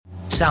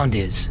sound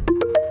is.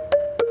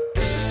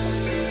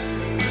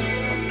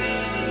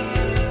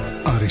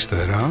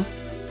 Αριστερά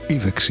ή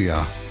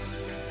δεξιά,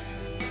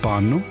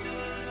 πάνω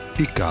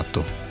ή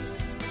κάτω.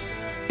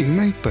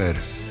 Είμαι υπέρ,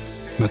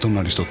 με τον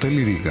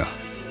Αριστοτέλη Ρήγα.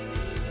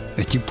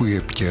 Εκεί που η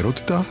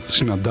επικαιρότητα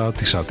συναντά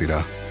τη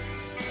σάτυρα.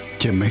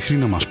 Και μέχρι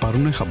να μας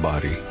πάρουνε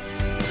χαμπάρι.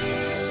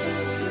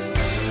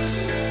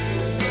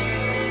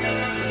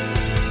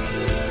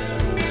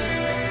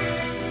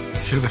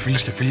 Χαίρετε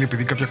φίλες και φίλοι,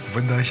 επειδή κάποια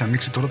κουβέντα έχει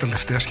ανοίξει τώρα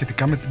τελευταία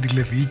σχετικά με την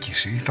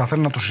τηλεδιοίκηση, θα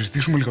ήθελα να το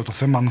συζητήσουμε λίγο το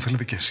θέμα, αν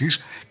θέλετε κι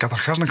εσείς.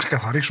 Καταρχάς να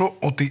ξεκαθαρίσω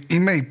ότι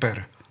είμαι υπέρ.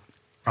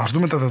 Ας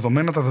δούμε τα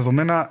δεδομένα. Τα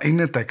δεδομένα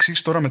είναι τα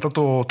εξής. Τώρα, μετά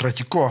το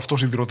τραγικό αυτό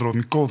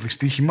σιδηροδρομικό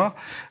δυστύχημα,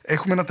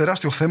 έχουμε ένα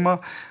τεράστιο θέμα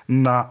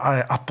να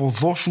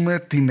αποδώσουμε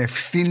την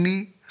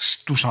ευθύνη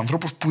στους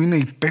ανθρώπους που είναι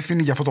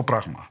υπεύθυνοι για αυτό το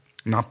πράγμα.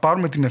 Να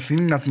πάρουμε την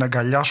ευθύνη, να την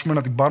αγκαλιάσουμε,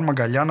 να την πάρουμε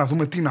αγκαλιά, να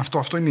δούμε τι είναι αυτό.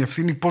 Αυτό είναι η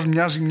ευθύνη. Πώς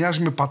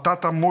μοιάζει με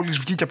πατάτα μόλις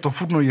βγήκε από το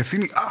φούρνο η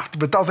ευθύνη. Την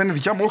πετάω, δεν είναι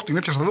δικιά μου, όχι, την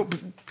έπιασα εδώ.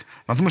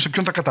 Να δούμε σε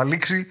ποιον θα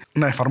καταλήξει,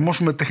 να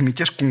εφαρμόσουμε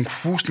τεχνικές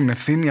κουνγκφού στην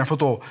ευθύνη.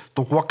 Αυτό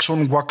το wax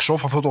on, wax off,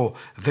 αυτό το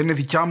δεν είναι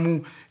δικιά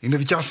μου, είναι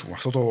δικιά σου.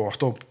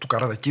 Αυτό του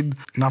Karate Kid.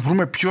 Να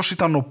βρούμε ποιος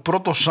ήταν ο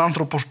πρώτος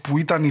άνθρωπος που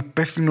ήταν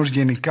υπεύθυνος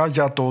γενικά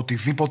για το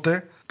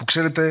οτιδήποτε. Που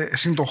ξέρετε,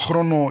 σύν το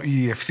χρόνο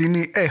η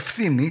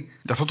ευθύνη,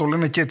 γι' αυτό το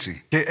λένε και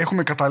έτσι. Και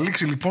έχουμε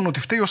καταλήξει λοιπόν ότι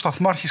φταίει ο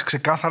σταθμάρχης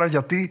ξεκάθαρα,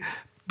 γιατί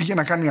πήγε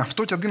να κάνει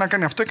αυτό και αντί να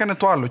κάνει αυτό έκανε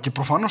το άλλο. Και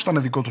προφανώς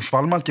ήταν δικό του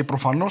σφάλμα και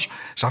προφανώς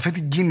σε αυτή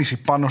την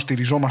κίνηση πάνω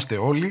στηριζόμαστε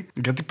όλοι,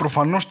 γιατί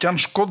προφανώς και αν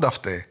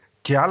σκόνταφτε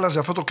και άλλαζε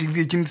αυτό το κλειδί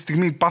εκείνη τη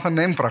στιγμή,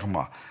 πάθανε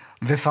έμφραγμα.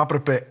 Δεν θα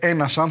έπρεπε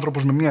ένας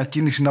άνθρωπος με μια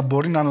κίνηση να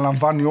μπορεί να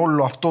αναλαμβάνει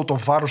όλο αυτό το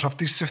βάρος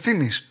αυτής της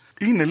ευθύνης?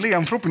 Είναι, λέει,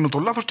 ανθρώπινο το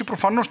λάθος και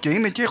προφανώς και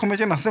είναι, και έχουμε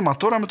και ένα θέμα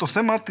τώρα με το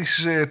θέμα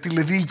της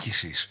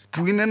τηλεδιοίκησης.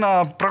 Που είναι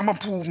ένα πράγμα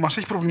που μας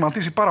έχει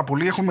προβληματίσει πάρα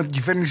πολύ. Έχουμε την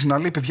κυβέρνηση να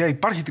λέει: παιδιά,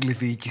 υπάρχει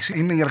τηλεδιοίκηση.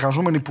 Είναι οι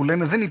εργαζόμενοι που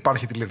λένε: δεν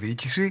υπάρχει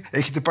τηλεδιοίκηση.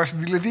 Έχετε πάει στην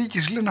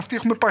τηλεδιοίκηση? Λένε αυτοί: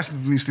 έχουμε πάει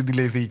στην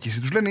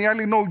τηλεδιοίκηση. Τους λένε οι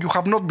άλλοι: no, you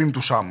have not been to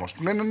Samos.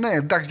 Του λένε: ναι,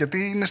 εντάξει,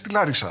 γιατί είναι στη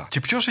Λάρισα. Και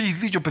ποιος έχει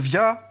δίκιο,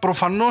 παιδιά?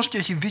 Προφανώς και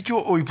έχει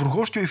δίκιο ο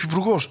υπουργός και ο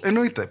υφυπουργός.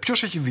 Εννοείται.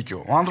 Ποιος έχει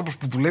δίκιο? Ο άνθρωπος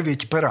που δουλεύει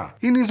εκεί πέρα.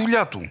 Είναι η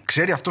δουλειά του.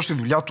 Ξέρει αυτό τη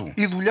δουλειά του?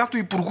 Η δουλειά του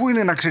υπουργού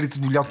είναι να ξέρει τη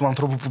δουλειά του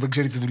ανθρώπου που δεν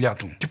ξέρει τη δουλειά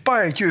του. Και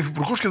πάει εκεί ο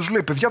υφυπουργός και τους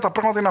λέει: παιδιά, τα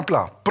πράγματα είναι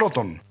απλά.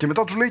 Πρώτον. Και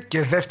μετά τους λέει: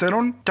 και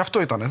δεύτερον, και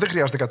αυτό ήταν. Δεν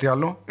χρειάζεται κάτι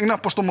άλλο. Είναι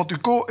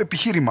αποστομωτικό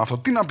επιχείρημα αυτό.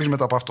 Τι να πεις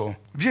μετά από αυτό?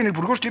 Βγαίνει ο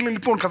υπουργός και λέει: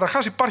 λοιπόν,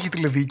 καταρχάς υπάρχει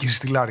τηλεδιοίκηση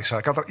στη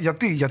Λάρισα.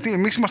 Γιατί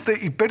εμείς είμαστε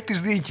υπέρ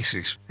της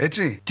διοίκησης.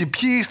 Έτσι. Και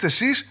ποιοι είστε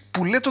εσείς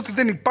που λέτε ότι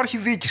δεν υπάρχει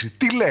διοίκηση?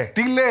 Τι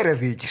λέει ρε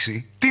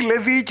διοίκηση?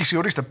 Τηλεδιοίκηση,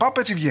 ορίστε, πάπ,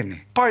 έτσι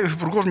βγαίνει. Πάει ο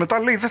υφυπουργός μετά,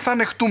 λέει: δεν θα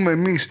ανεχτούμε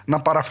εμείς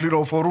να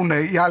παραφληροφορούν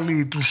οι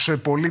άλλοι τους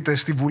πολίτες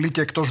στη Βουλή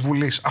και εκτός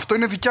Βουλής. Αυτό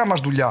είναι δικιά μας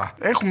δουλειά.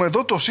 Έχουμε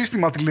εδώ το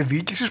σύστημα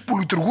τηλεδιοίκησης που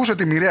λειτουργούσε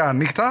τη μοιραία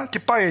νύχτα και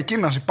πάει εκεί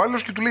ένας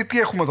υπάλληλος και του λέει: τι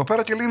έχουμε εδώ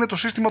πέρα? Και λέει: είναι το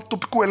σύστημα του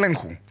τοπικού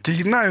ελέγχου. Και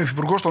γυρνάει ο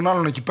υφυπουργός τον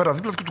άλλον εκεί πέρα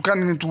δίπλα και του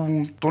κάνει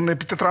τον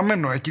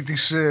επιτετραμένο εκεί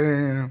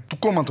του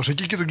κόμματος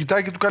εκεί και τον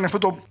κοιτάει και του κάνει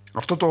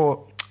αυτό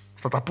το.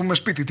 Θα τα πούμε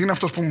σπίτι. Τι είναι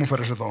αυτός που μου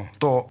φέρες εδώ?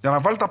 Για να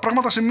βάλει τα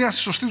πράγματα σε μια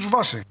σωστή του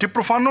βάση. Και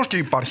προφανώς και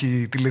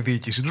υπάρχει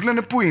τηλεδιοίκηση. Τους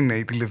λένε: πού είναι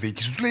η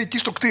τηλεδιοίκηση? Τους λέει: εκεί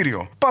στο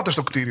κτίριο. Πάτε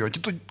στο κτίριο.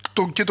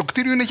 Και το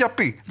κτίριο είναι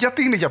γιαπί.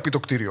 Γιατί είναι γιαπί το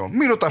κτίριο?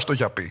 Μην ρωτάς το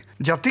γιαπί.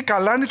 Γιατί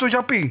καλά είναι το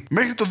γιαπί.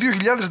 Μέχρι το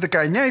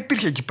 2019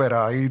 υπήρχε εκεί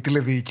πέρα η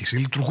τηλεδιοίκηση.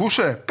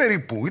 Λειτουργούσε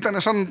περίπου. Ήταν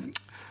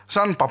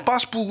σαν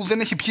παπάς που δεν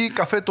έχει πιει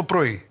καφέ το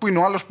πρωί. Που είναι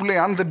ο άλλος που λέει: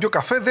 αν δεν πιω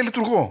καφέ, δεν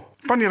λειτουργώ.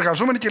 Πάνε οι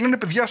εργαζόμενοι και λένε: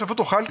 παιδιά, σε αυτό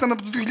το χάλι ήταν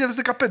από το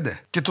 2015.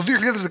 Και το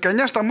 2019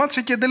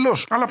 σταμάτησε και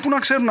εντελώς. Αλλά πού να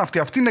ξέρουν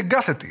αυτοί είναι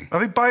εγκάθετοι.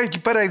 Δηλαδή πάει εκεί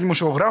πέρα η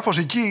δημοσιογράφος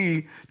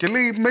εκεί και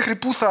λέει: μέχρι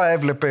πού θα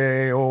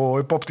έβλεπε ο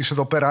επόπτης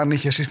εδώ πέρα αν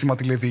είχε σύστημα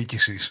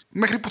τηλεδιοίκησης?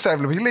 Μέχρι πού θα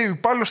έβλεπε? Λέει: ο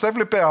υπάλληλος θα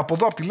έβλεπε από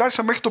εδώ από τη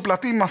Λάρισα μέχρι το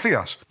πλατή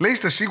Μαθίας. Λέει: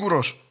 είστε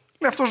σίγουρος?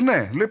 Λέει αυτός: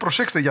 ναι. Λέει: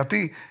 προσέξτε,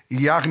 γιατί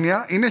η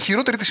άγνοια είναι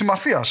χειρότερη της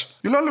συμμαθίας.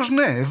 Λέει ο άλλος: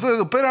 ναι,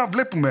 εδώ πέρα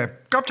βλέπουμε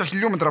κάποια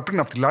χιλιόμετρα πριν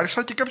από τη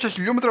Λάρισα και κάποια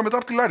χιλιόμετρα μετά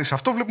από τη Λάρισα.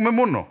 Αυτό βλέπουμε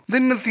μόνο.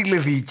 Δεν είναι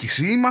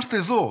τηλεδιοίκηση, είμαστε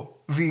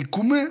εδώ.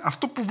 Διοικούμε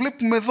αυτό που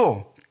βλέπουμε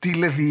εδώ.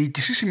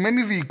 Τηλεδιοίκηση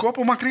σημαίνει διοικώ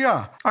από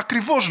μακριά.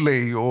 Ακριβώς,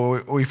 λέει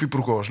ο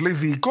υφυπουργός. Λέει: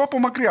 διοικώ από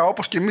μακριά.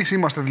 Όπως και εμείς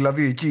είμαστε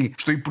δηλαδή εκεί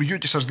στο Υπουργείο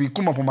και σας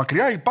διοικούμε από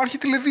μακριά, υπάρχει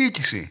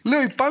τηλεδιοίκηση. Λέει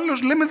ο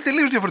υπάλληλος: λέμε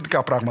τελείως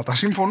διαφορετικά πράγματα.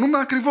 Συμφωνούμε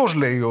ακριβώς,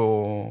 λέει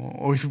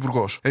ο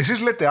υφυπουργός. Εσείς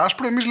λέτε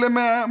άσπρο, εμείς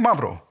λέμε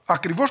μαύρο.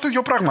 Ακριβώς το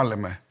ίδιο πράγμα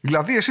λέμε.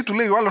 Δηλαδή, εσύ του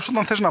λέει ο άλλος,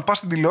 όταν θες να πας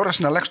στην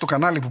τηλεόραση να αλλάξεις το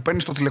κανάλι που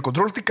παίρνεις στο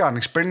τηλεκοντρόλ, τι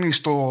κάνεις?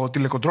 Παίρνεις το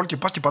τηλεκοντρόλ και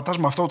πας και πατάς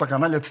με αυτό τα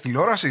κανάλια της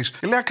τηλεόρασης?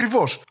 Λέει: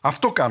 ακριβώς.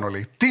 Αυτό κάνω,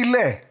 λέει.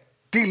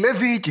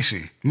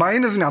 Τηλεδιοίκηση. Μα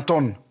είναι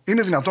δυνατόν?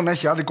 Είναι δυνατόν να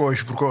έχει άδικο ο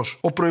υφυπουργός?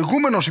 Ο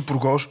προηγούμενος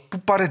υπουργός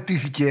που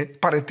παραιτήθηκε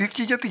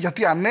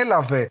γιατί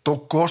ανέλαβε το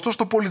κόστος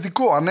το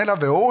πολιτικό,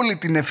 ανέλαβε όλη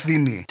την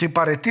ευθύνη και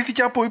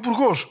παραιτήθηκε από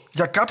υπουργός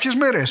για κάποιες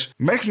μέρες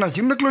μέχρι να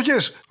γίνουν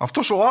εκλογές.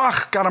 Αυτός ο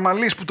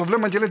Καραμανλής που το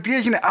βλέπουμε και λέει: τι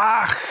έγινε?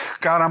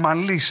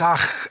 Καραμανλής,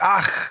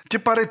 και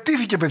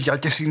παραιτήθηκε, παιδιά,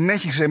 και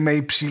συνέχισε με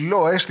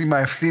υψηλό αίσθημα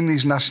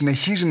ευθύνης να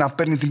συνεχίζει να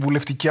παίρνει την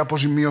βουλευτική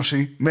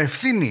αποζημίωση με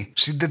ευθύνη.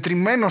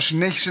 Συντετριμμένο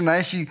συνέχισε να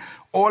έχει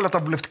όλα τα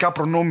βουλευτικά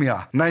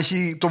προνόμια, να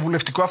έχει το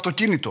βουλευτικό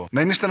αυτοκίνητο,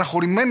 να είναι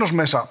στεναχωρημένος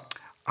μέσα.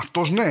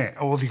 Αυτός ναι,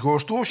 ο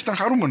οδηγός του όχι, ήταν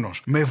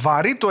χαρούμενος. Με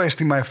βαρύ το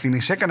αίσθημα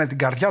ευθύνης έκανε την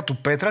καρδιά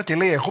του πέτρα και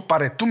λέει: εγώ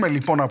παρετούμε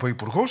λοιπόν από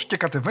υπουργός και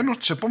κατεβαίνω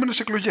στις επόμενες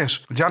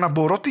εκλογές. Για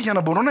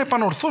να μπορώ να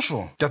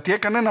επανορθώσω. Γιατί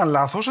έκανε ένα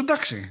λάθος,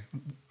 εντάξει.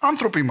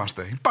 Άνθρωποι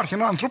είμαστε. Υπάρχει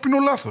ένα ανθρώπινο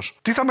λάθος.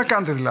 Τι θα με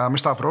κάνετε δηλαδή, με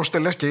σταυρώσετε,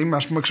 λες και είμαι,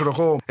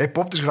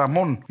 επόπτης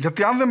γραμμών?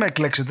 Γιατί αν δεν με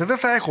εκλέξετε, δεν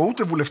θα έχω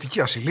ούτε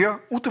βουλευτική ασυλία,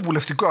 ούτε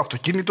βουλευτικό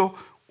αυτοκίνητο,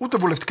 ούτε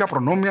βουλευτικά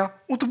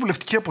προνόμια, ούτε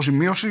βουλευτική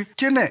αποζημίωση.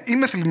 Και ναι,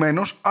 είμαι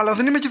θλιμμένος, αλλά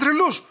δεν είμαι και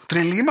τρελός.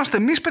 Τρελοί είμαστε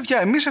εμείς,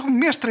 παιδιά. Εμείς έχουμε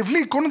μια στρεβλή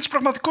εικόνα της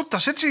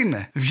πραγματικότητας. Έτσι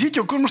είναι. Βγήκε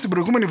ο κόσμος την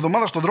προηγούμενη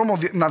εβδομάδα στον δρόμο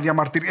να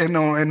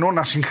ενώ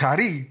να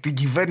συγχαρεί την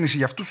κυβέρνηση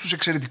για αυτούς τους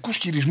εξαιρετικούς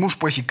χειρισμούς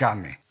που έχει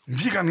κάνει.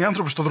 Βγήκαν οι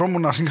άνθρωποι στον δρόμο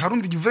να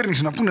συγχαρούν την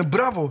κυβέρνηση, να πούνε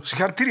μπράβο,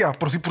 συγχαρητήρια,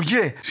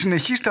 πρωθυπουργέ,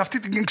 συνεχίστε αυτή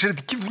την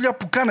εξαιρετική δουλειά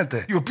που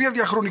κάνετε, η οποία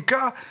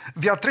διαχρονικά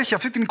διατρέχει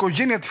αυτή την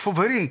οικογένεια τη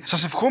φοβερή.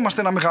 Σας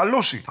ευχόμαστε να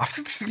μεγαλώσει.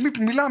 Αυτή τη στιγμή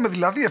που μιλάμε,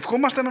 δηλαδή,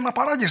 ευχόμαστε να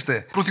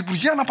αναπαράγεστε.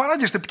 Πρωθυπουργέ,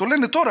 αναπαράγεστε, που το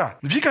λένε τώρα.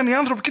 Βγήκαν οι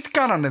άνθρωποι και τι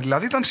κάνανε,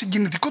 δηλαδή, ήταν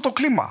συγκινητικό το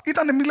κλίμα.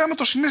 Μιλάμε,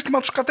 το συναίσθημα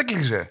τους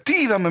κατέκλυζε. Τι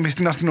είδαμε εμείς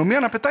στην αστυνομία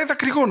να πετάει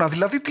δακρυγόνα,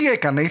 δηλαδή τι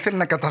έκανε, ήθελε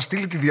να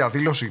καταστήλει τη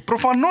διαδήλωση?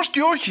 Προφανώς και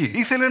όχι.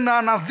 Ήθελε να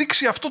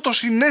αναδείξει αυτό το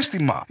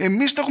συναίσθημα.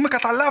 Εμείς το έχουμε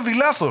καταλάβει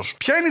λάθος.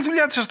 Ποια είναι η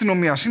δουλειά της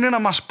αστυνομίας? Είναι να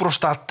μας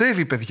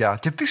προστατεύει, παιδιά.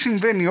 Και τι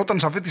συμβαίνει όταν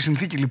σε αυτή τη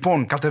συνθήκη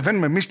λοιπόν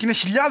κατεβαίνουμε εμείς και είναι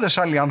χιλιάδες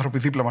άλλοι άνθρωποι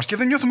δίπλα μας και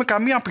δεν νιώθουμε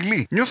καμία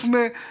απειλή?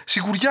 Νιώθουμε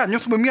σιγουριά,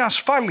 νιώθουμε μια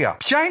ασφάλεια.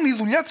 Ποια είναι η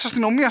δουλειά της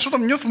αστυνομίας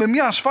όταν νιώθουμε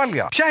μια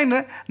ασφάλεια? Ποια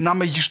είναι? Να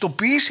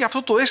μεγιστοποιήσει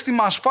αυτό το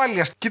αίσθημα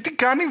ασφάλειας. Και τι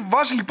κάνει?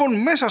 Βάζει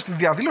λοιπόν μέσα στη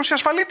διαδήλωση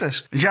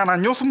ασφαλίτες για να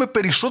νιώθουμε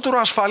περισσότερο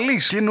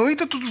ασφαλείς. Και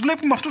εννοείται τους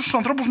βλέπουμε αυτούς τους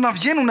ανθρώπους να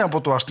βγαίνουν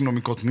από το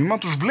αστυνομικό τμήμα,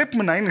 τους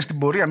βλέπουμε να είναι στην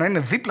πορεία, να είναι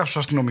δίπλα στους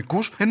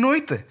αστυνομικούς.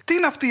 Εννοείται. Τι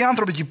είναι αυτοί οι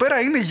άνθρωποι εκεί πέρα?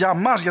 Είναι για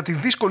μας, για τη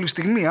δύσκολη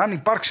στιγμή. Αν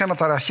υπάρξει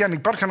αναταραχή, αν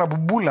υπάρχει ένα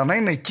μπουμπούλα, να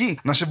είναι εκεί,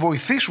 να σε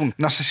βοηθήσουν,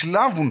 να σε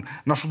συλλάβουν,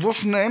 να σου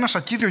δώσουν ένα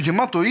σακίδιο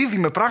γεμάτο ήδη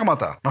με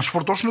πράγματα, να σου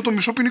φορτώσουν το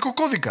μισό ποινικό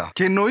κώδικα.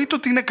 Και εννοείται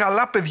ότι είναι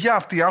καλά παιδιά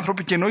αυτοί οι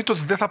άνθρωποι και εννοείται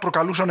ότι δεν θα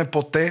προκαλούσαν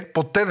ποτέ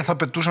δεν θα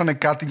πετούσαν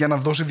κάτι για να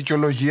δώσει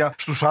δικαιολογία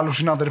στους άλλους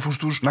συναδέλφους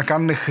τους, να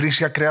κάνουν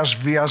χρήση ακραίας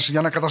βίας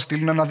για να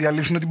καταστήλουν, να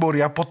διαλύσουν την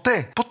πορεία.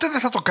 Ποτέ δεν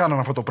θα το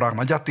κάνανε αυτό το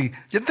πράγμα. Γιατί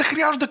δεν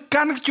χρειάζονται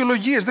καν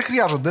δικαιολογίες, δεν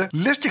χρειάζονται.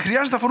 Λες και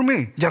χρειάζεται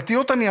αφορμή. Γιατί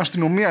όταν η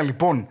αστυνομία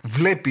λοιπόν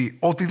βλέπει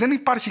ότι δεν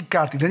υπάρχει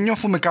κάτι, δεν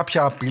νιώθουμε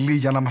κάποια απειλή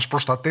για να μας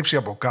προστατέψει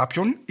από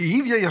κάποιον, η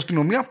ίδια η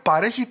αστυνομία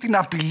παρέχει την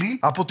απειλή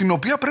από την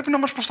οποία πρέπει να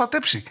μας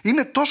προστατέψει.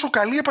 Είναι τόσο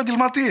καλοί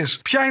επαγγελματίες.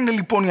 Ποια είναι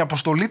λοιπόν η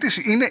αποστολή της?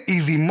 Είναι η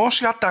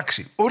δημόσια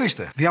τάξη.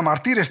 Ορίστε,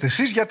 διαμαρτύρεστε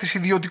εσείς για τις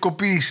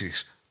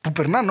ιδιωτικοποιήσεις που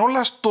περνάνε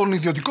όλα στον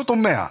ιδιωτικό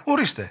τομέα.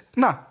 Ορίστε,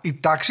 να, η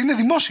τάξη είναι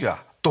δημόσια.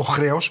 Το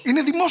χρέος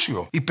είναι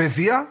δημόσιο. Η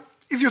παιδεία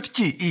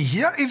ιδιωτική. Η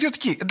υγεία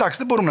ιδιωτική. Εντάξει,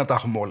 δεν μπορούμε να τα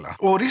έχουμε όλα.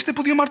 Ορίστε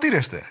που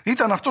διαμαρτύρεστε.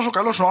 Ήταν αυτός ο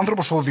καλός ο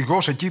άνθρωπος, ο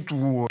οδηγός εκεί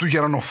του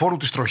γερανοφόρου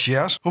της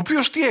τροχέας, ο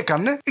οποίος τι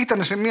έκανε?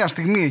 Ήταν σε μια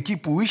στιγμή εκεί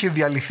που είχε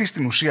διαλυθεί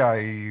στην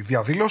ουσία η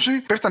διαδήλωση,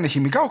 πέφτανε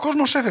χημικά, ο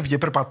κόσμος έφευγε.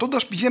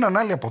 Περπατώντας πηγαίναν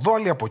άλλοι από εδώ,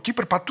 άλλοι από εκεί,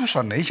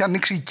 περπατούσαν. Είχε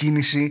ανοίξει η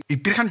κίνηση,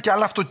 υπήρχαν και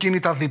άλλα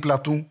αυτοκίνητα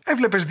δίπλα του.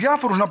 Έβλεπες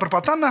διάφορους να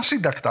περπατάνε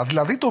ασύντακτα.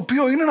 Δηλαδή το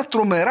οποίο είναι ένα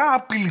τρομερά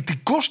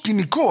απειλητικό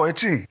σκηνικό,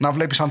 έτσι. Να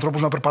βλέπεις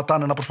ανθρώπους να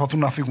περπατάνε, να προσπαθούν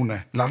να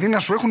φύγουν. Δηλαδή να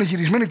σου έχουν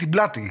γυρισμένη την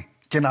πλάτη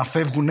και να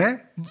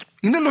φεύγουνε.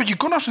 Είναι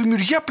λογικό να σου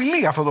δημιουργεί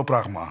απειλή αυτό το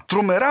πράγμα.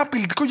 Τρομερά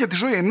απειλητικό για τη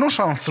ζωή ενός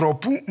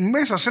ανθρώπου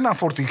μέσα σε ένα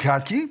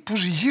φορτηγάκι που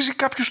ζυγίζει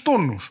κάποιους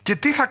τόνους. Και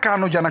τι θα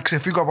κάνω για να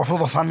ξεφύγω από αυτό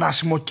το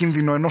θανάσιμο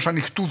κίνδυνο ενός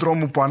ανοιχτού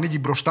δρόμου που ανοίγει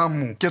μπροστά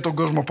μου και τον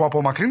κόσμο που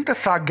απομακρύνεται?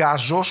 Θα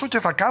αγκαζώσω και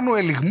θα κάνω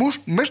ελιγμούς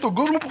μέσα στον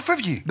κόσμο που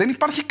φεύγει. Δεν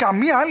υπάρχει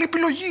καμία άλλη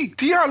επιλογή.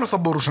 Τι άλλο θα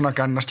μπορούσε να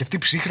κάνει? Να σκεφτεί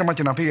ψύχραιμα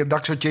και να πει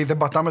εντάξει, οκ, δεν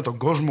πατάμε τον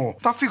κόσμο.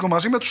 Θα φύγω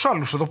μαζί με τους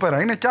άλλους εδώ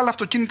πέρα. Είναι και άλλα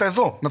αυτοκίνητα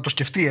εδώ. Να το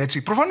σκεφτεί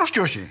έτσι? Προφανώς και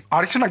όχι.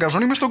 Άρχισε να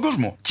αγκαζώνει μέσα στον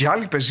κόσμο. Και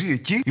άλλοι πεζοί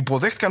εκεί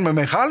υποδέχτηκαν με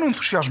μεγάλο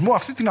ενθουσιασμό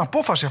αυτή την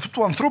απόφαση αυτού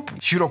του ανθρώπου.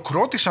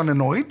 Χειροκρότησαν,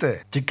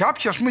 εννοείται. Και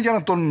κάποιοι, ας πούμε,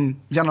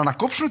 για να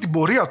ανακόψουν την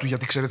πορεία του.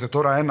 Γιατί ξέρετε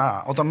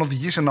τώρα, όταν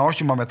οδηγείς ένα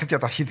όχημα με τέτοια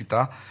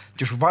ταχύτητα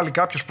και σου βάλει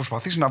κάποιος,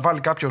 προσπαθήσει να βάλει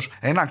κάποιος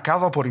ένα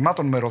κάδο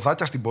απορριμμάτων με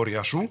ροδάκια στην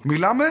πορεία σου,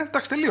 μιλάμε,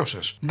 εντάξει,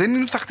 τελείωσες. Δεν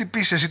είναι ότι θα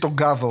χτυπήσει εσύ τον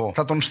κάδο,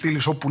 θα τον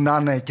στείλεις όπου να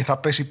είναι και θα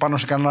πέσει πάνω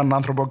σε κανέναν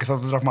άνθρωπο και θα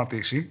τον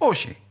τραυματίσει.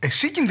 Όχι.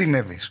 Εσύ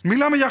κινδυνεύεις.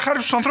 Μιλάμε για χάρη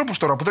στους ανθρώπους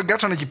τώρα που δεν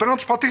κάτσαν εκεί πέρα να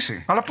τους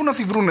πατήσει. Αλλά πού να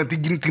τη βρούνε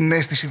την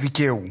αίσθηση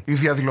δικαίου οι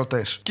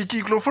διαδηλωτές? Και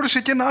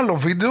κυκλοφόρησε και ένα άλλο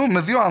βίντεο με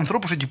δύο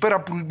ανθρώπους εκεί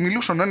πέρα που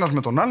μιλούσαν ο ένας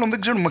με τον άλλον,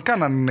 δεν ξέρουμε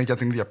καν αν είναι για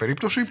την ίδια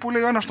περίπτωση, που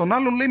λέει ο ένας τον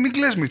άλλον, λέει μην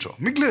κλαις Μίτσο,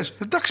 μην κλαις.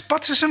 Εντάξει,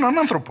 πάτησες έναν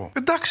άνθρωπο.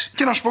 Εντάξει,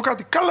 και να σου πω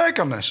κάτι, καλά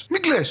έκανες.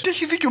 Μην κλαις. Και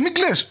έχει δίκιο, μην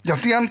κλαις.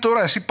 Γιατί αν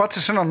τώρα εσύ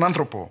πάτησες έναν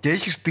άνθρωπο και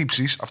έχεις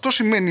τύψεις, αυτό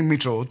σημαίνει,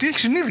 Μίτσο, ότι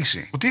έχεις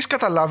συνείδηση. Ότι έχεις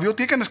καταλάβει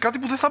ότι έκανες κάτι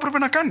που δεν θα έπρεπε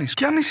να κάνεις.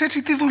 Και αν είσαι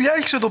έτσι, τι δουλειά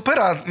έχεις εδώ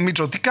πέρα,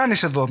 Μίτσο, τι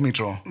κάνεις εδώ,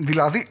 Μίτσο?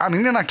 Δηλαδή, αν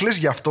είναι να κλαις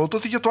γι' αυτό,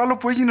 τότε για το άλλο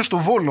που έγινε στο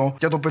Βόλο,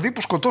 για το παιδί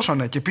που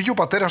σκοτώσανε και πήγε ο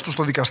πατέρας του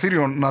στο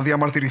δικαστήριο να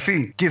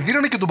διαμαρτυρηθεί και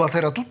δίνανε και τον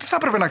πατέρα του, τι θα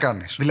έπρεπε να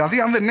κάνεις?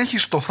 Δηλαδή, αν δεν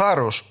έχεις το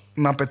θάρρος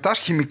να πετάς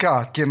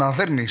χημικά και να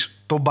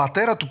δέρνεις τον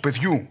πατέρα του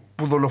παιδιού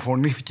που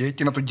δολοφονήθηκε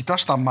και να τον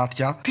κοιτάς στα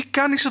μάτια, τι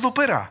κάνεις εδώ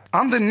πέρα?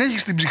 Αν δεν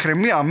έχεις την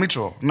ψυχραιμία,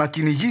 Μίτσο, να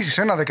κυνηγήσεις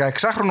ένα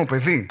 16χρονο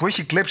παιδί που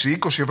έχει κλέψει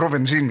 20 ευρώ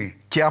βενζίνη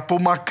και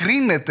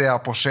απομακρύνεται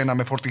από σένα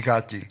με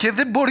φορτηγάκι, και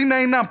δεν μπορεί να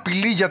είναι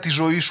απειλή για τη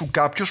ζωή σου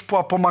κάποιος που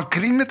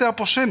απομακρύνεται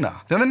από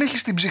σένα, δεν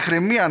έχεις την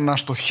ψυχραιμία να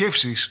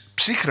στοχεύσεις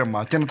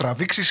ψύχραιμα και να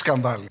τραβήξεις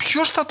σκανδάλι,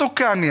 ποιος θα το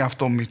κάνει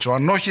αυτό, Μίτσο,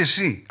 αν όχι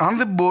εσύ? Αν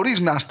δεν μπορείς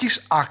να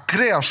ασκείς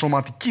ακραία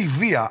σωματική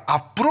βία,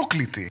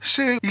 απρόκλητη,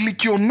 σε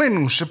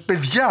ηλικιωμένους, σε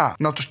παιδιά,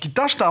 να τους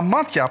κοιτάς στα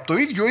μάτια από το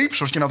ίδιο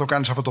ύψος και να το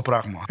κάνεις αυτό το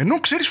πράγμα, ενώ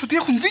ξέρεις ότι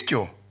έχουν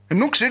δίκιο.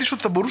 Ενώ ξέρεις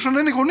ότι θα μπορούσαν να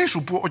είναι οι γονείς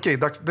σου. Που,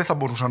 εντάξει, δεν θα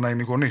μπορούσαν να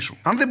είναι οι γονείς σου.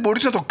 Αν δεν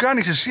μπορείς να το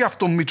κάνεις εσύ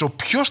αυτό, Μίτσο,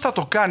 ποιος θα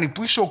το κάνει,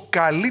 που είσαι ο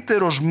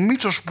καλύτερος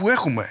Μίτσος που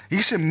έχουμε?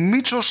 Είσαι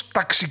Μίτσος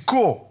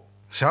ταξικό.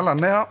 Σε άλλα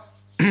νέα,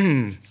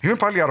 είμαι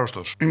πάλι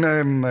αρρώστος.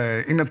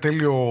 Είναι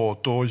τέλειο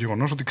το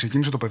γεγονός ότι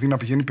ξεκίνησε το παιδί να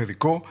πηγαίνει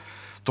παιδικό.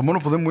 Το μόνο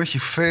που δεν μου έχει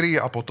φέρει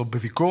από το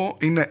παιδικό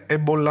είναι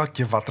έμπολα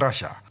και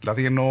βατράχια.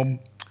 Δηλαδή εννοώ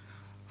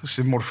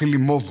σε μορφή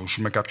λιμόδους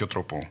με κάποιο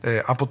τρόπο.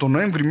 Από τον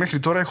Νοέμβρη μέχρι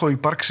τώρα έχω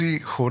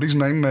υπάρξει χωρίς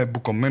να είμαι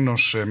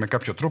μπουκωμένος με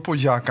κάποιο τρόπο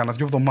για κάνα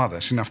 2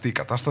 εβδομάδες. Είναι αυτή η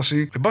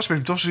κατάσταση. Εν πάση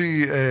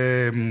περιπτώσει,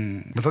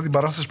 μετά την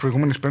παράσταση της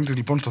προηγούμενης Πέμπτης,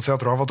 λοιπόν, στο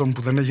θέατρο Άβατον,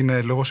 που δεν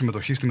έγινε λόγω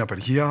συμμετοχής στην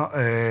απεργία,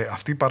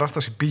 αυτή η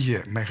παράσταση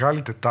πήγε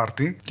Μεγάλη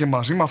Τετάρτη και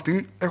μαζί με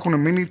αυτήν έχουν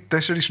μείνει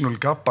 4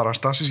 συνολικά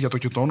παραστάσεις για το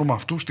και το όνομα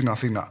αυτού στην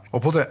Αθήνα.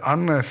 Οπότε,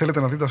 αν θέλετε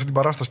να δείτε αυτή την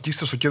παράσταση και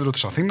είστε στο κέντρο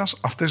της Αθήνας,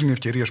 αυτές είναι οι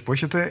ευκαιρίες που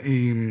έχετε.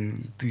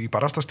 Η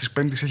παράσταση της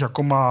Πέμπτης έχει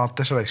ακόμα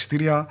 4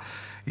 εισιτήρια.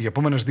 Οι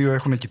επόμενες 2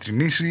 έχουν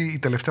κυτρινήσει. Η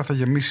τελευταία θα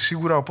γεμίσει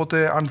σίγουρα.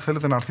 Οπότε, αν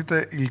θέλετε να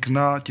έρθετε,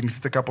 ειλικρινά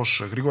κινηθείτε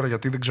κάπως γρήγορα,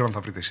 γιατί δεν ξέρω αν θα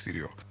βρείτε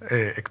εισιτήριο.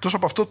 Εκτός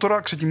από αυτό,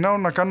 τώρα ξεκινάω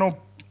να κάνω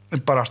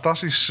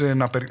παραστάσεις,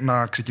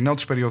 να ξεκινάω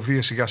τις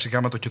περιοδείες σιγά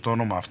σιγά με το και το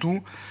όνομα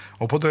αυτού.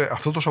 Οπότε,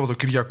 αυτό το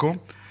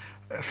Σαββατοκύριακο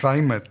θα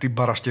είμαι την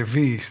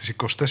Παρασκευή στις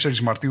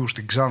 24 Μαρτίου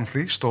στην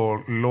Ξάνθη,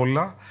 στο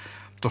Λόλα.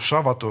 Το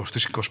Σάββατο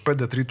στις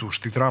 25 Τρίτου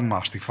στη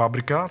Δράμα, στη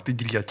Φάμπρικα. Την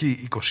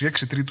Κυριακή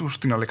 26 Τρίτου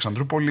στην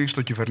Αλεξανδρούπολη,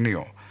 στο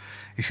Κυβερνείο.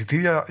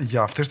 Εισιτήρια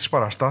για αυτές τις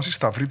παραστάσεις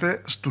θα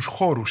βρείτε στους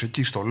χώρους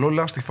εκεί, στο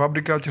Λόλα, στη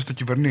Φάμπρικα και στο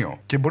Κυβερνείο.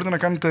 Και μπορείτε να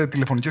κάνετε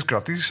τηλεφωνικές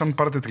κρατήσεις αν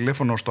πάρετε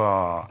τηλέφωνο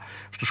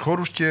στους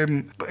χώρους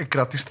και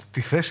κρατήσετε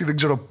τη θέση. Δεν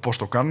ξέρω πώς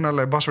το κάνουν,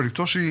 αλλά εν πάση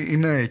περιπτώσει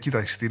είναι εκεί τα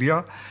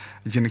εισιτήρια.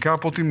 Γενικά,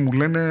 από ό,τι μου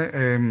λένε,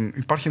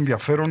 υπάρχει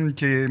ενδιαφέρον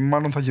και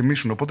μάλλον θα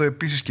γεμίσουν. Οπότε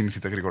επίσης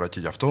κινηθείτε γρήγορα και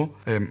γι' αυτό.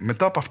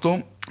 Μετά από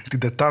αυτό, την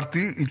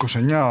Τετάρτη,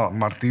 29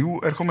 Μαρτίου,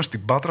 έρχομαι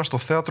στην Πάτρα στο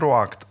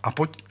θέατρο ACT.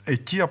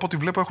 Εκεί, από ό,τι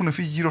βλέπω, έχουν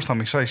φύγει γύρω στα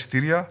μισά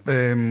εισιτήρια.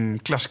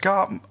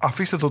 Κλασικά,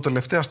 αφήστε το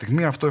τελευταία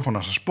στιγμή, αυτό έχω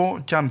να σας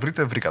πω, και αν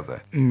βρείτε,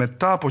 βρήκατε.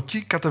 Μετά από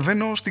εκεί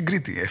κατεβαίνω στην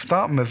Κρήτη,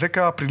 7 με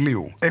 10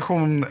 Απριλίου.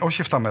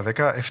 Όχι 7 με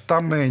 10,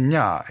 7 με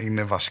 9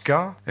 είναι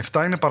βασικά.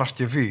 7 είναι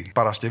Παρασκευή.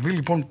 Παρασκευή,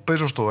 λοιπόν,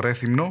 παίζω στο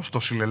Ρέθυμνο, στο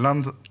Σιλελάντ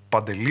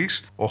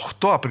Παντελής.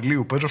 8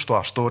 Απριλίου παίζω στο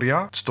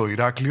Αστόρια, στο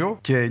Ηράκλειο,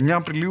 και 9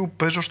 Απριλίου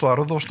παίζω στο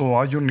Αρόδο, στο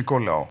Άγιο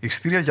Νικόλαο.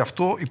 Εισιτήρια γι'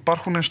 αυτό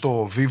υπάρχουν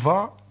στο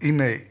Viva,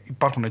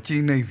 υπάρχουν εκεί,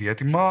 είναι ήδη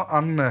έτοιμα.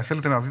 Αν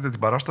θέλετε να δείτε την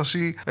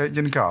παράσταση,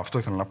 γενικά αυτό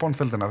ήθελα να πω. Αν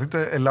θέλετε να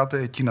δείτε,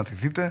 ελάτε εκεί να τη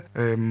δείτε.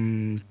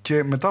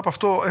 Και μετά από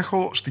αυτό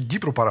έχω στην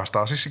Κύπρο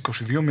παραστάσεις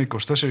 22 με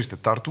 24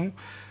 Τετάρτου.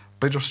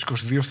 Παίζω στις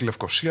 22 στη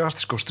Λευκοσία,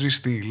 στις 23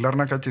 στη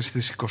Λάρνακα και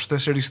στις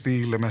 24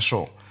 στη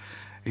Λεμεσό.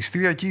 Οι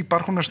εισιτήρια εκεί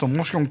υπάρχουν στο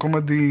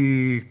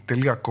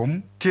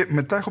motioncomedy.com. Και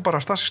μετά έχω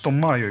παραστάσεις στο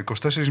Μάιο,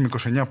 24 με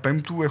 29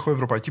 Πέμπτου. Έχω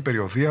ευρωπαϊκή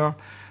περιοδεία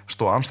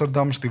στο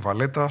Άμστερνταμ, στη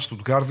Βαλέτα,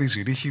 Στουτγκάρδη,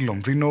 Ζηρίχη,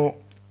 Λονδίνο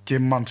και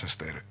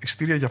Μάντσεστερ.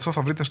 Εισιτήρια γι' αυτό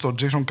θα βρείτε στο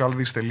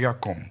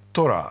jasonkalvis.com.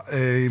 Τώρα,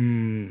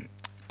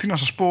 τι να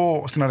σας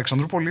πω, στην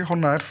Αλεξανδρούπολη έχω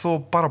να έρθω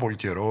πάρα πολύ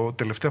καιρό.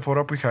 Τελευταία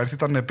φορά που είχα έρθει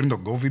ήταν πριν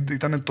τον COVID,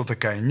 ήταν το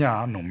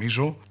 19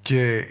 νομίζω,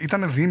 και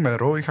ήταν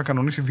διήμερο, είχα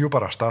κανονίσει 2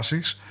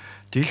 παραστάσεις.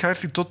 Και είχα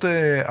έρθει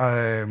τότε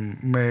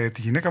με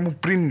τη γυναίκα μου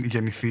πριν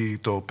γεννηθεί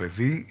το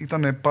παιδί.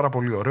 Ήταν πάρα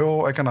πολύ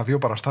ωραίο. Έκανα 2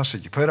 παραστάσεις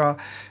εκεί πέρα.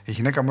 Η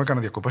γυναίκα μου έκανε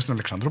διακοπές στην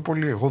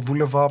Αλεξανδρούπολη. Εγώ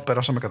δούλευα,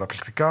 περάσαμε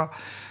καταπληκτικά.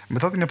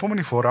 Μετά την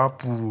επόμενη φορά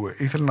που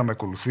ήθελε να με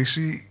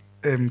ακολουθήσει,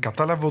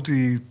 κατάλαβε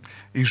ότι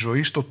η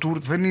ζωή στο tour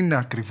δεν είναι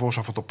ακριβώς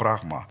αυτό το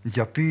πράγμα.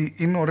 Γιατί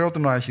είναι ωραίο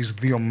να έχεις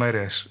 2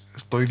 μέρες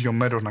στο ίδιο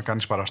μέρος να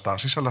κάνεις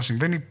παραστάσεις, αλλά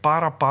συμβαίνει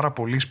πάρα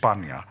πολύ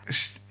σπάνια.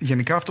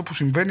 Γενικά αυτό που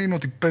συμβαίνει είναι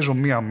ότι παίζω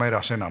 1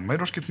 μέρα σε ένα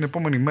μέρος και την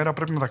επόμενη μέρα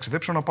πρέπει να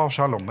ταξιδέψω, να πάω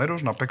σε άλλο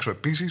μέρος, να παίξω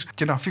επίσης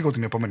και να φύγω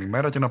την επόμενη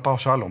μέρα και να πάω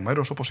σε άλλο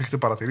μέρος. Όπως έχετε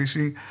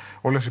παρατηρήσει,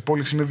 όλες οι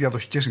πόλεις είναι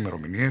διαδοχικές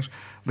ημερομηνίες,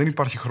 δεν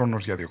υπάρχει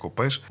χρόνος για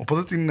διακοπές.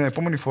 Οπότε την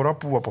επόμενη φορά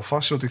που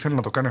αποφάσισε ότι θέλει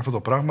να το κάνει αυτό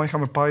το πράγμα,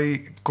 είχαμε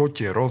πάει Κο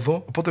και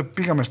Ρόδο. Οπότε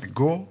πήγαμε στην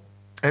Κο,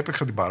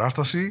 έπαιξα την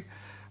παράσταση,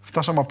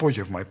 φτάσαμε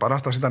απόγευμα. Η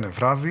παράσταση ήταν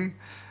βράδυ.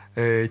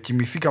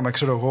 Κοιμηθήκαμε,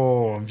 ξέρω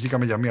εγώ,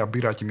 βγήκαμε για 1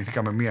 μπύρα,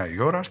 κοιμηθήκαμε 1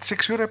 η ώρα. Στις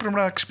 6 ώρα έπρεπε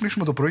να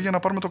ξυπνήσουμε το πρωί για να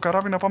πάρουμε το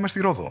καράβι να πάμε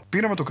στη Ρόδο.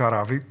 Πήραμε το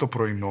καράβι το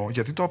πρωινό,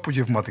 γιατί το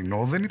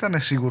απογευματινό δεν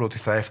ήταν σίγουρο ότι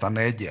θα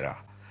έφτανε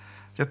έγκαιρα.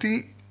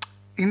 Γιατί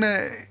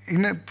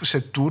είναι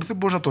σε tour, δεν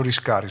μπορείς να το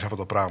ρισκάρεις αυτό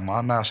το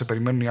πράγμα. Να σε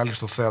περιμένουν οι άλλοι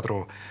στο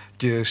θέατρο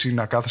και εσύ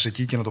να κάθεσαι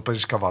εκεί και να το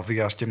παίζεις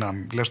καβαδίας και να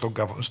λες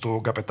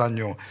στον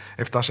καπετάνιο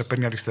 7 σε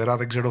παίρνει αριστερά,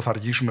 δεν ξέρω, θα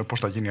αργήσουμε, πώς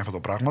θα γίνει αυτό το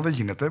πράγμα. Δεν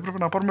γίνεται, έπρεπε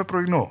να πάρουμε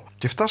πρωινό.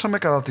 Και φτάσαμε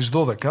κατά τις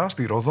 12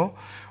 στη Ρόδο,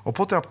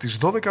 οπότε από τις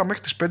 12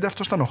 μέχρι τις 5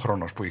 αυτό ήταν ο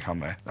χρόνος που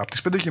είχαμε. Από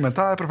τις 5 και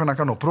μετά έπρεπε να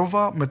κάνω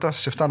πρόβα, μετά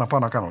στις 7 να πάω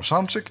να κάνω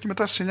soundcheck και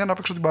μετά στις 9 να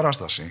παίξω την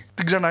παράσταση.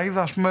 Την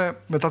ξαναείδα, ας πούμε,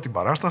 μετά την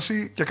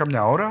παράσταση για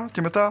καμιά ώρα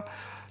και μετά.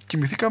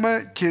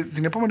 Κοιμηθήκαμε και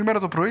την επόμενη μέρα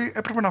το πρωί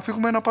έπρεπε να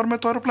φύγουμε να πάρουμε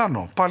το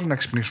αεροπλάνο. Πάλι να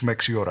ξυπνήσουμε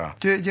 6 ώρα.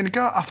 Και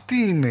γενικά αυτή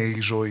είναι η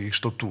ζωή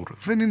στο tour.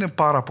 Δεν είναι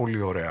πάρα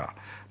πολύ ωραία.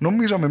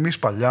 Νομίζαμε εμείς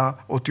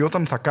παλιά ότι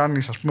όταν θα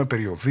κάνεις, ας πούμε,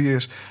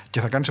 περιοδείες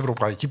και θα κάνεις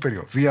ευρωπαϊκή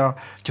περιοδεία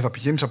και θα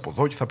πηγαίνεις από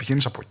εδώ και θα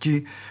πηγαίνεις από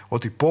εκεί,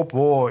 ότι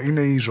πω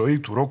είναι η ζωή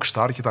του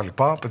rockstar κτλ.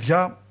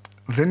 Παιδιά,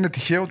 δεν είναι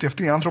τυχαίο ότι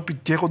αυτοί οι άνθρωποι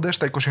καίγονται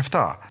στα 27.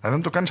 Δηλαδή,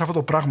 αν το κάνεις αυτό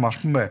το πράγμα, ας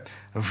πούμε,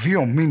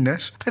 2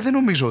 μήνες, δεν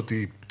νομίζω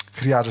ότι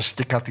χρειάζεσαι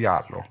και κάτι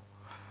άλλο.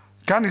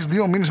 Κάνεις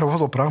 2 μήνες από αυτό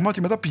το πράγμα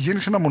και μετά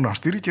πηγαίνεις σε ένα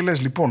μοναστήρι και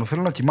λες: λοιπόν,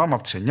 θέλω να κοιμάμαι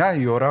από τις 9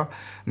 η ώρα,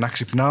 να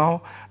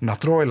ξυπνάω, να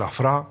τρώω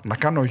ελαφρά, να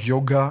κάνω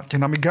γιόγκα και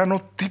να μην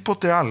κάνω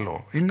τίποτε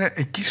άλλο. Είναι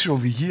εκεί σε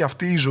οδηγεί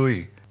αυτή η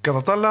ζωή.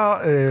 Κατά τα άλλα,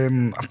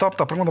 αυτά από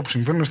τα πράγματα που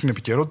συμβαίνουν στην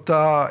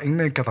επικαιρότητα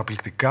είναι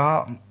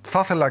καταπληκτικά. Θα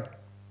ήθελα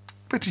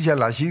έτσι για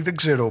αλλαγή, δεν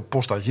ξέρω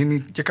πώς θα γίνει,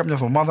 και κάμια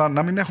εβδομάδα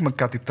να μην έχουμε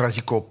κάτι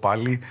τραγικό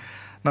πάλι.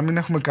 Να μην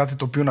έχουμε κάτι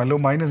το οποίο να λέω: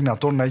 μα είναι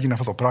δυνατόν να έγινε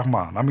αυτό το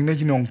πράγμα? Να μην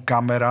έγινε on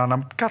camera,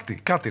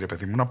 κάτι ρε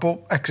παιδί μου, να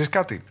πω: ξέρεις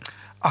κάτι,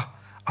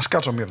 ας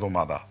κάτσω μια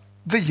εβδομάδα.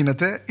 Δεν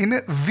γίνεται,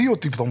 είναι 2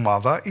 τη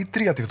βδομάδα ή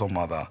 3 τη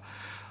βδομάδα.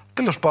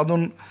 Τέλος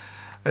πάντων,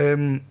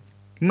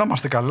 να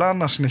είμαστε καλά,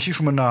 να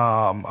συνεχίσουμε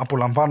να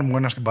απολαμβάνουμε ο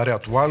ένας την παρέα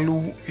του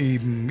άλλου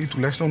ή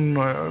τουλάχιστον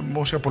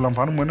όσοι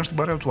απολαμβάνουμε ο ένας την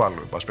παρέα του άλλου.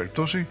 Εν πάση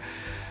περιπτώσει,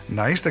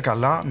 να είστε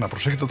καλά, να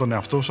προσέχετε τον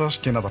εαυτό σας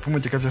και να τα πούμε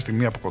και κάποια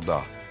στιγμή από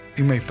κοντά.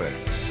 Είμαι υπέρ.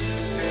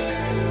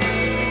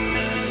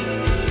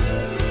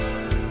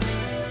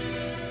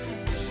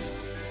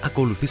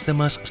 Ακολουθήστε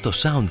μας στο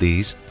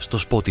Soundees, στο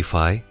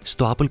Spotify,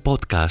 στο Apple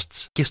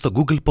Podcasts και στο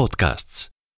Google Podcasts.